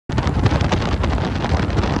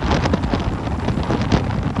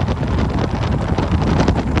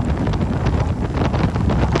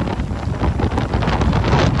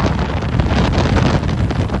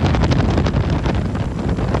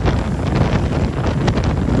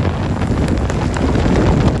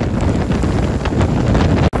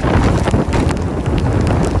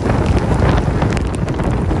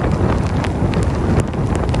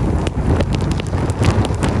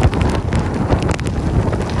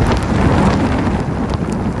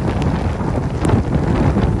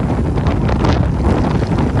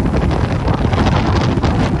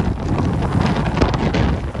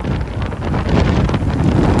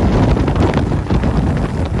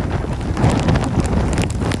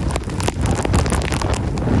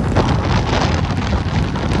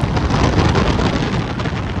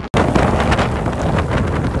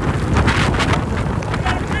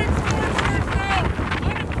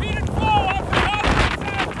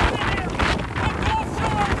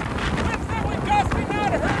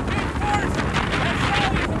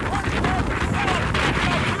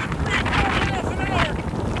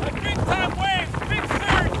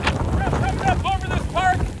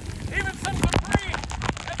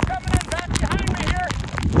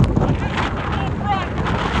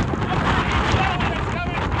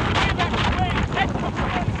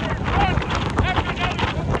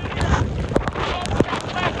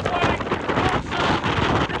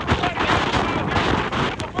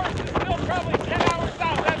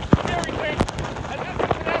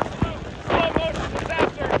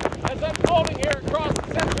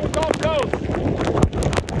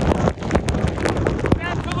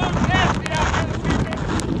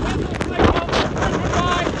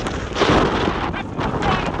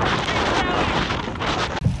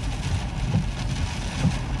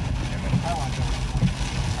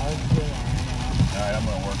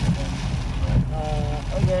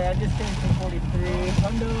I just came from 43.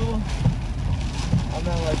 Hundo. I'm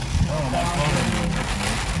at like. Oh, my phone.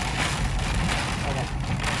 Okay.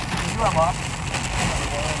 You have up.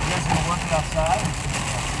 You guys gonna work it outside?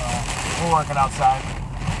 We'll work it outside.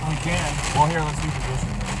 We can. Well, here, let's do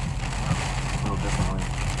position then. A little differently.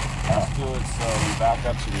 Let's do it so we back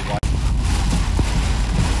up so we like.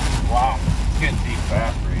 Wow, it's getting deep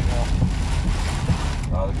fast for you know.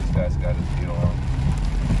 Oh, look, this guy's got his deal on.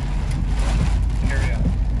 Here we go.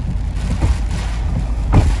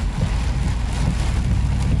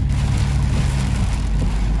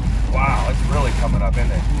 Wow, it's really coming up, isn't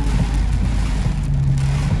it?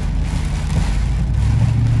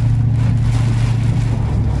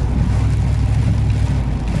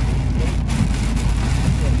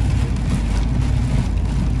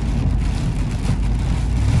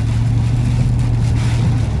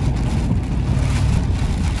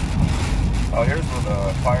 Oh, here's where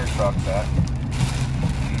the fire truck's at.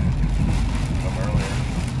 From earlier.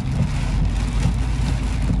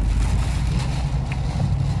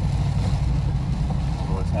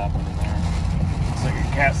 What's happening there? Looks like a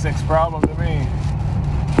Cat 6 problem to me.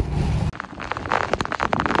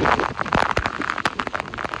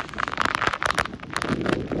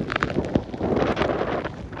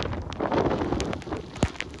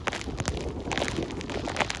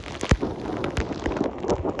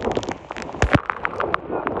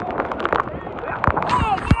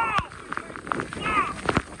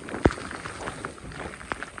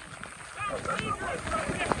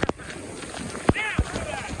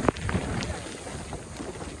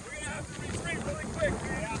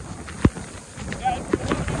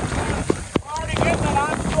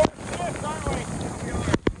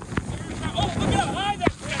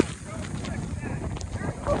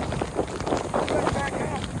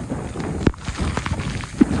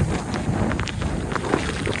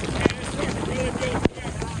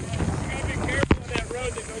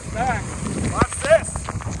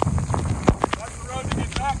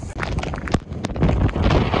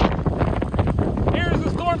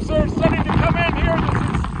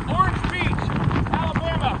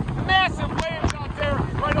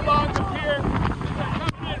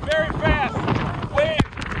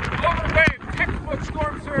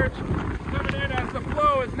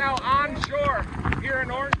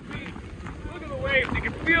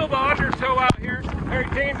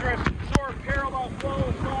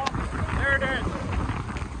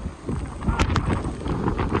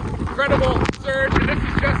 Incredible surge, and this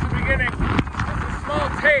is just the beginning. Just a small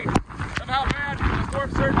taste of how bad the storm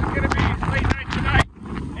surge is going to be late night tonight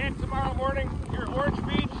and tomorrow morning here at Orange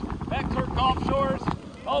Beach, back toward Gulf Shores,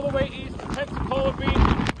 all the way east to Pensacola Beach.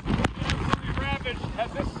 We'll be absolutely ravaged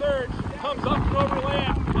as this surge comes up and over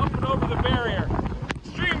land, up and over the barrier.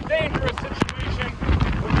 Extreme dangerous situation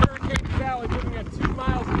with Hurricane Sally moving at 2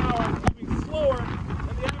 miles an hour, moving slower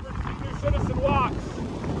than the average senior citizen walks.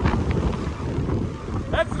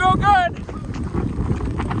 That's no good!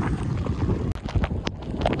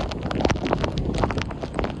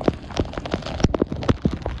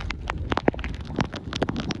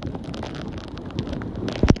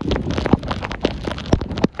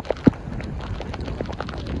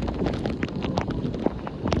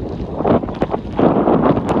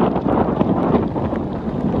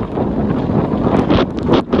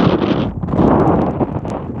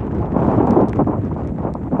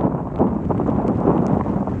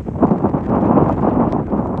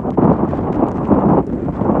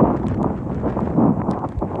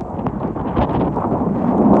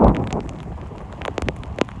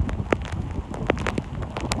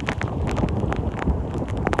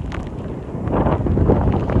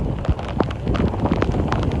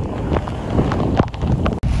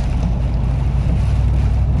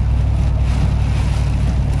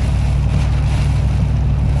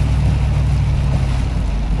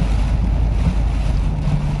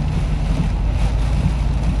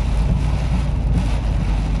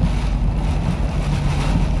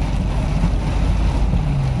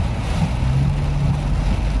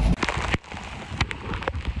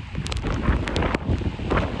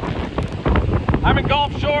 I'm in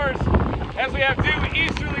Gulf Shores as we have 2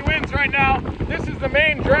 easterly winds right now. This is the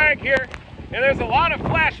main drag here, and there's a lot of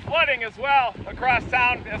flash flooding as well across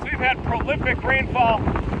town as we've had prolific rainfall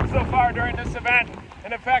so far during this event.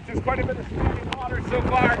 And in fact, there's quite a bit of standing water so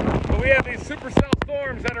far, but we have these supercell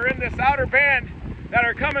storms that are in this outer band that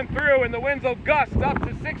are coming through, and the winds will gust up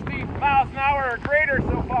to 60 miles an hour or greater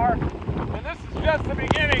so far. And this is just the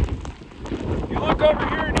beginning. You look over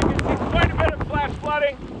here and you can see quite a bit of flash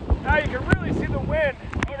flooding. Now you can really see the wind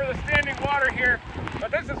over the standing water here,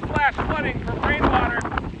 but this is flash flooding from rainwater.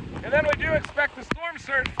 And then we do expect the storm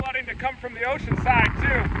surge flooding to come from the ocean side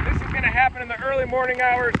too. happen in the early morning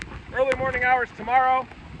hours tomorrow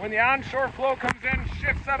when the onshore flow comes in,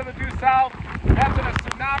 shifts out of the due south. That's in a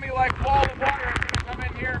tsunami-like wall of water that's going to come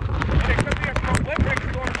in here, and it could be a prolific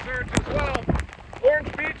storm surge as well.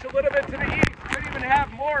 Orange Beach, a little bit to the east, could even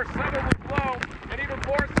have more southerly flow and even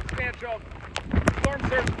more substantial storm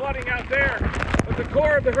surge flooding out there. But the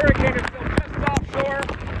core of the hurricane is still just offshore,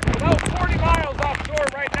 about 40 miles offshore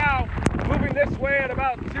right now, moving this way at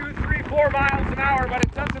about 2, 3, 4 miles an hour, but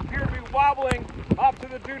it does appear to be wobbling off to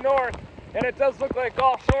the due north, and it does look like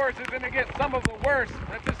Gulf Shores is going to get some of the worst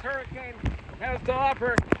that this hurricane has to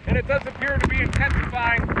offer, and it does appear to be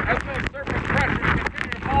intensifying as those surface pressures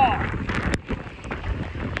continue to fall.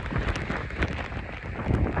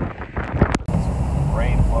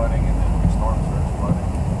 Rain flooding and then storm surge flooding.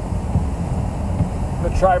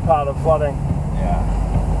 The tripod of flooding.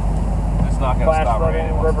 Yeah. It's not going to Flash stop flooding,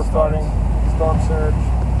 raining once river it starts. flooding, storm surge.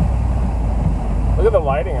 Look at the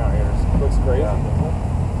lighting out here. It looks crazy, Yeah. doesn't it?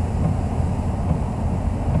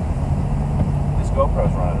 This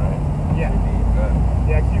GoPro's running, right? Yeah. Good.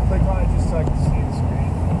 Yeah, can you click on it just so I can see the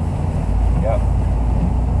screen? Yep.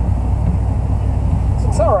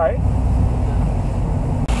 It's all right.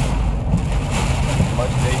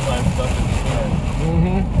 Much daytime stuff in the air.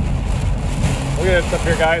 Mm-hmm. Look at this up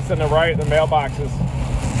here, guys. On the right, the mailboxes.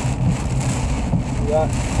 See that?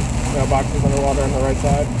 Mailboxes underwater on the right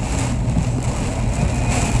side.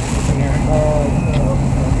 In here.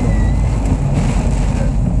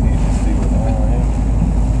 You can see where they are.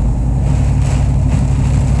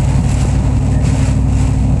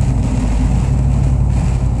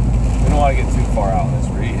 We don't want to get too far out in this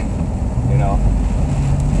reed, you know?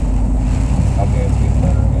 Okay, it's getting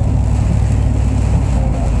better.